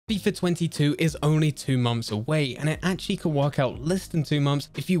FIFA 22 is only 2 months away, and it actually could work out less than 2 months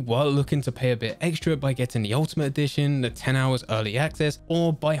if you were looking to pay a bit extra by getting the Ultimate Edition, the 10 hours early access,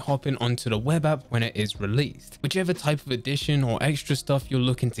 or by hopping onto the web app when it is released. Whichever type of edition or extra stuff you're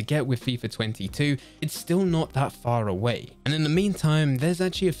looking to get with FIFA 22, it's still not that far away. And in the meantime, there's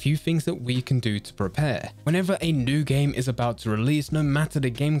actually a few things that we can do to prepare. Whenever a new game is about to release, no matter the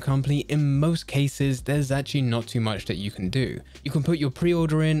game company, in most cases, there's actually not too much that you can do. You can put your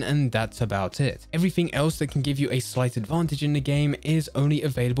pre-order in, and that's about it. Everything else that can give you a slight advantage in the game is only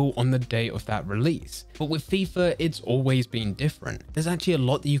available on the day of that release. But with FIFA, it's always been different. There's actually a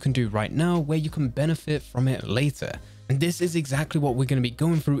lot that you can do right now where you can benefit from it later. And this is exactly what we're going to be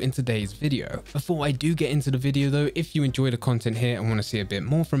going through in today's video. Before I do get into the video though, if you enjoy the content here and want to see a bit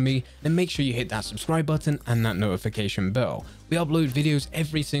more from me, then make sure you hit that subscribe button and that notification bell. We upload videos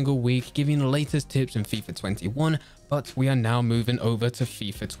every single week giving the latest tips in FIFA 21, but we are now moving over to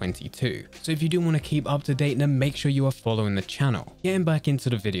FIFA 22. So if you do want to keep up to date, then make sure you are following the channel. Getting back into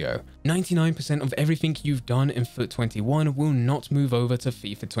the video, 99% of everything you've done in FUT 21 will not move over to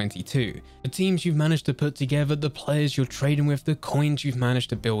FIFA 22. The teams you've managed to put together, the players you're trading with, the coins you've managed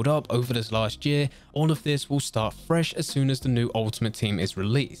to build up over this last year, all of this will start fresh as soon as the new Ultimate Team is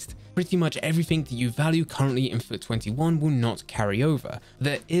released. Pretty much everything that you value currently in FUT 21 will not carry over.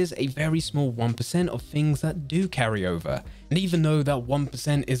 There is a very small 1% of things that do carry over. And even though that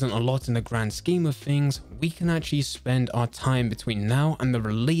 1% isn't a lot in the grand scheme of things, we can actually spend our time between now and the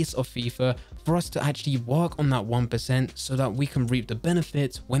release of FIFA for us to actually work on that 1% so that we can reap the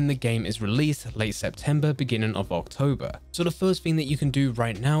benefits when the game is released late September, beginning of October. So the first thing that you can do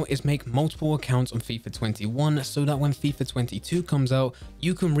right now is make multiple accounts on FIFA 21 so that when FIFA 22 comes out,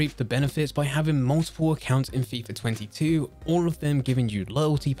 you can reap the benefits by having multiple accounts in FIFA 22, all of them giving you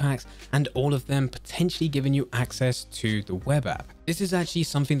loyalty packs and all of them potentially giving you access to the web app. This is actually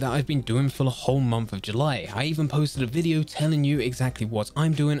something that I've been doing for the whole month of July. I even posted a video telling you exactly what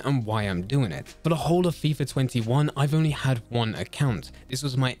I'm doing and why I'm doing it. For the whole of FIFA 21, I've only had one account. This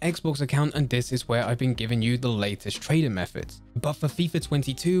was my Xbox account, and this is where I've been giving you the latest trading methods. But for FIFA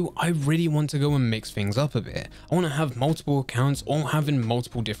 22, I really want to go and mix things up a bit. I want to have multiple accounts all having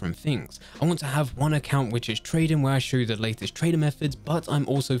multiple different things. I want to have one account which is trading where I show you the latest trading methods, but I'm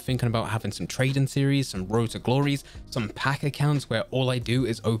also thinking about having some trading series, some road to glories, some pack accounts where all I do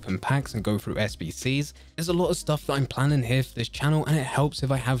is open packs and go through SBCs. There's a lot of stuff that I'm planning here for this channel, and it helps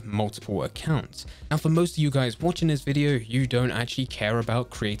if I have multiple accounts. Now for most of you guys watching this video, you don't actually care about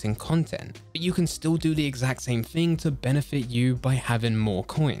creating content, but you can still do the exact same thing to benefit you by having more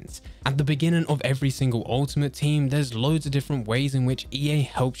coins. At the beginning of every single Ultimate Team, there's loads of different ways in which EA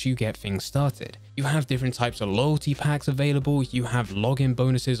helps you get things started. You have different types of loyalty packs available, you have login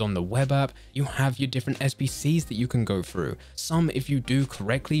bonuses on the web app, you have your different SBCs that you can go through. Some, if you do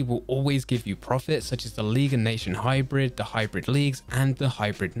correctly, will always give you profit, such as the League and Nation Hybrid, the Hybrid Leagues, and the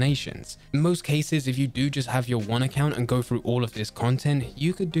Hybrid Nations. In most cases, if you do just have your one account and go through all of this content,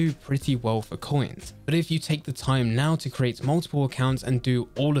 you could do pretty well for coins. But if you take the time now to create multiple accounts and do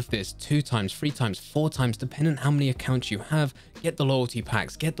all of this 2 times, 3 times, 4 times, depending on how many accounts you have, get the loyalty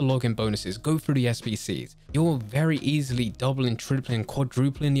packs, get the login bonuses, go through the SBCs, you're very easily doubling, tripling,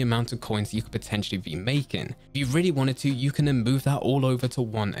 quadrupling the amount of coins you could potentially be making. If you really wanted to, you can then move that all over to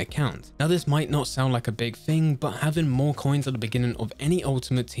one account. Now this might not sound like a big thing, but having more coins at the beginning of any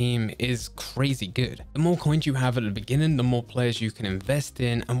Ultimate Team is crazy good. The more coins you have at the beginning, the more players you can invest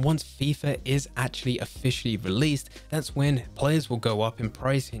in, and once FIFA is actually officially released, that's when players will go up in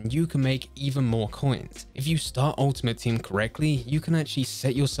price and you can make even more coins. If you start Ultimate Team correctly, you can actually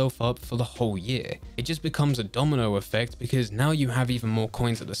set yourself up for the whole year. It just becomes a domino effect because now you have even more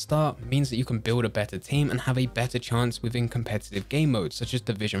coins at the start, means that you can build a better team and have a better chance within competitive game modes such as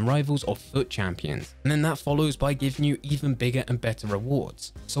Division Rivals or FUT Champions. And then that follows by giving you even bigger and better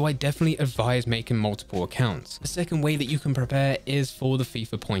rewards. So I definitely advise making multiple accounts. The second way that you can prepare is for the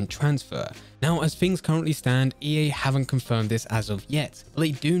FIFA point transfer. Now, as things currently stand, EA haven't confirmed this as of yet, but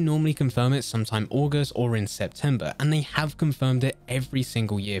they do normally confirm it sometime August or in September, and they have confirmed it every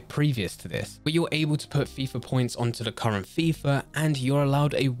single year previous to this. But you're able to put FIFA points onto the current FIFA, and you're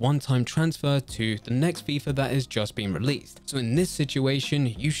allowed a one-time transfer to the next FIFA that has just been released. So in this situation,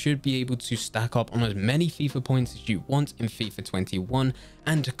 you should be able to stack up on as many FIFA points as you want in FIFA 21,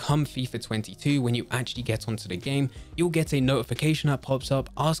 and come FIFA 22, when you actually get onto the game, you'll get a notification that pops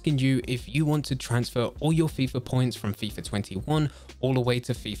up asking you if you want to transfer all your FIFA points from FIFA 21 all the way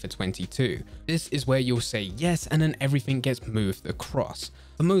to FIFA 22. This is where you'll say yes, and then everything gets moved across.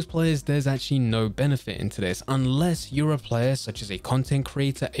 For most players, there's actually no benefit into this unless you're a player such as a content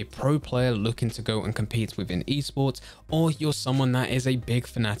creator, a pro player looking to go and compete within esports, or you're someone that is a big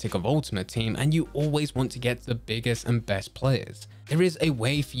fanatic of Ultimate Team and you always want to get the biggest and best players. There is a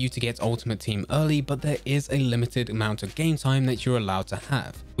way for you to get Ultimate Team early, but there is a limited amount of game time that you're allowed to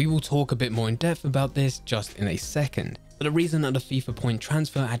have. We will talk a bit more in depth about this just in a second. But the reason that the FIFA point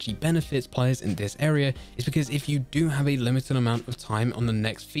transfer actually benefits players in this area is because if you do have a limited amount of time on the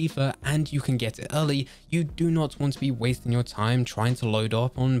next FIFA and you can get it early, you do not want to be wasting your time trying to load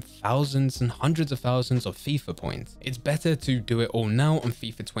up on thousands and hundreds of thousands of FIFA points. It's better to do it all now on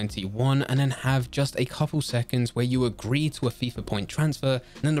FIFA 21 and then have just a couple seconds where you agree to a FIFA point transfer,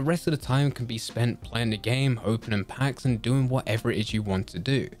 and then the rest of the time can be spent playing the game, opening packs and doing whatever it is you want to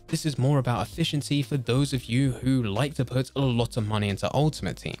do. This is more about efficiency for those of you who like to put a lot of money into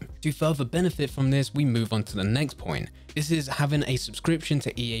Ultimate Team. To further benefit from this, we move on to the next point. This is having a subscription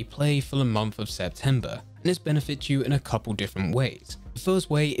to EA Play for the month of September, and this benefits you in a couple different ways. The first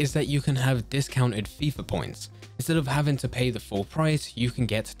way is that you can have discounted FIFA points. Instead of having to pay the full price, you can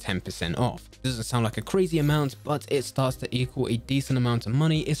get 10% off. It doesn't sound like a crazy amount, but it starts to equal a decent amount of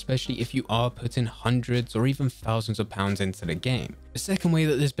money, especially if you are putting hundreds or even thousands of pounds into the game. The second way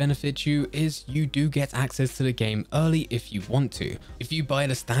that this benefits you is you do get access to the game early if you want to. If you buy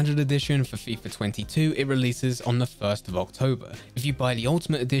the standard edition for FIFA 22, it releases on the 1st of October. If you buy the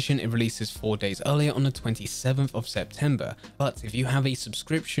Ultimate Edition, it releases 4 days earlier on the 27th of September. But if you have a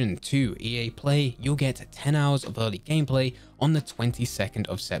subscription to EA Play, you'll get 10 hours of early gameplay on the 22nd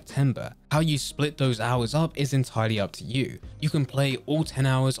of September. How you split those hours up is entirely up to you. You can play all 10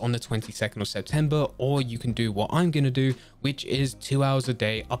 hours on the 22nd of September, or you can do what I'm going to do, which is 2 hours a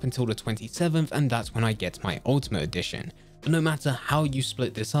day up until the 27th, and that's when I get my Ultimate Edition. But no matter how you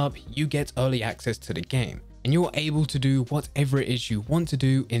split this up, you get early access to the game, and you're able to do whatever it is you want to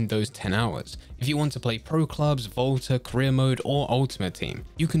do in those 10 hours. If you want to play Pro Clubs, Volta, Career Mode, or Ultimate Team,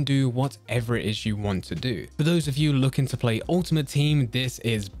 you can do whatever it is you want to do. For those of you looking to play Ultimate Team, this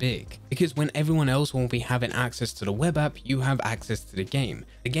is big, because when everyone else won't be having access to the web app, you have access to the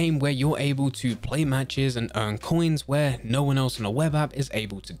game where you're able to play matches and earn coins where no one else on the web app is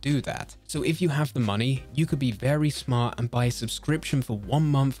able to do that. So if you have the money, you could be very smart and buy a subscription for 1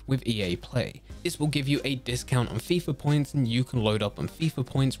 month with EA Play. This will give you a discount on FIFA points, and you can load up on FIFA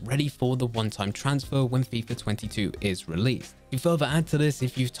points ready for the one-time transfer when FIFA 22 is released. To further add to this,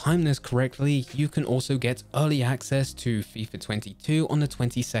 if you've timed this correctly, you can also get early access to FIFA 22 on the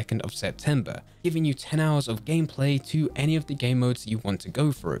 22nd of September, giving you 10 hours of gameplay to any of the game modes you want to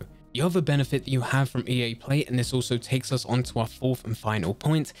go through. The other benefit that you have from EA Play, and this also takes us on to our fourth and final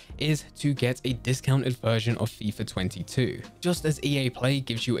point, is to get a discounted version of FIFA 22. Just as EA Play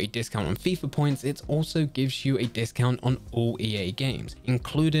gives you a discount on FIFA points, it also gives you a discount on all EA games,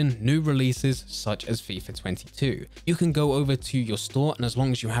 including new releases such as FIFA 22. You can go over to your store, and as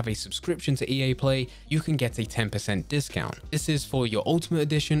long as you have a subscription to EA Play, you can get a 10% discount. This is for your Ultimate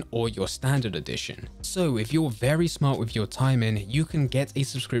Edition or your Standard Edition. So if you're very smart with your timing, you can get a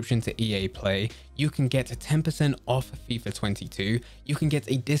subscription to EA Play, you can get 10% off FIFA 22, you can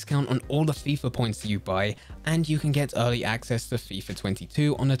get a discount on all the FIFA points that you buy, and you can get early access to FIFA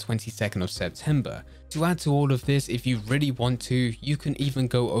 22 on the 22nd of September. To add to all of this, if you really want to, you can even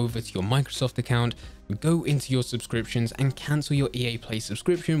go over to your Microsoft account, go into your subscriptions and cancel your EA Play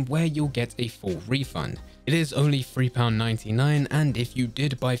subscription, where you'll get a full refund. It is only £3.99, and if you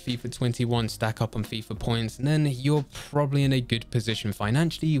did buy FIFA 21 stack up on FIFA points, then you're probably in a good position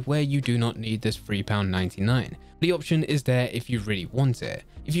financially where you do not need this £3.99. The option is there if you really want it.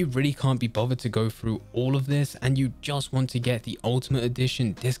 If you really can't be bothered to go through all of this and you just want to get the Ultimate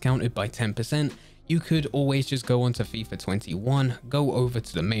Edition discounted by 10%, you could always just go onto FIFA 21, go over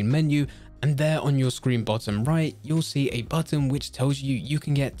to the main menu, and there on your screen bottom right, you'll see a button which tells you you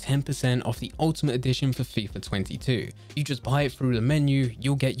can get 10% off the Ultimate Edition for FIFA 22. You just buy it through the menu,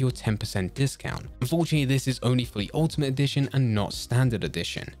 you'll get your 10% discount. Unfortunately, this is only for the Ultimate Edition and not Standard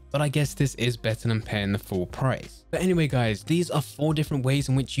Edition, but I guess this is better than paying the full price. But anyway guys, these are 4 different ways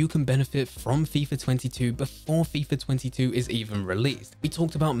in which you can benefit from FIFA 22 before FIFA 22 is even released. We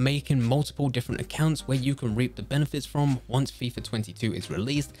talked about making multiple different accounts where you can reap the benefits from once FIFA 22 is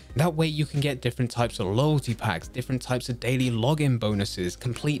released. That way you can get different types of loyalty packs, different types of daily login bonuses,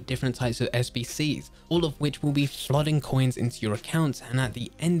 complete different types of SBCs, all of which will be flooding coins into your account, and at the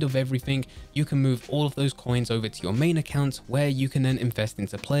end of everything, you can move all of those coins over to your main account where you can then invest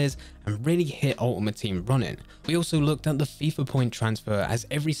into players and really hit Ultimate Team running. We also looked at the FIFA point transfer, as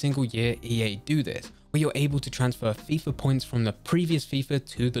every single year EA do this, where you're able to transfer FIFA points from the previous FIFA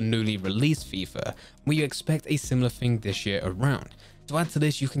to the newly released FIFA. We expect a similar thing this year around. To add to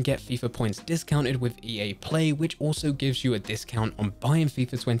this, you can get FIFA points discounted with EA Play, which also gives you a discount on buying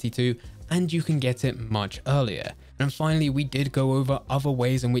FIFA 22, and you can get it much earlier. And finally, we did go over other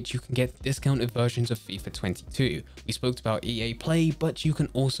ways in which you can get discounted versions of FIFA 22. We spoke about EA Play, but you can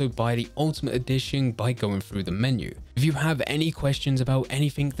also buy the Ultimate Edition by going through the menu. If you have any questions about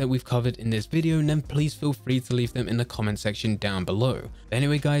anything that we've covered in this video, then please feel free to leave them in the comment section down below. But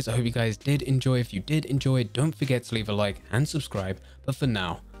anyway guys, I hope you guys did enjoy. If you did enjoy, don't forget to leave a like and subscribe. But for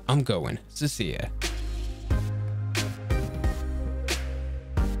now, I'm going to see ya.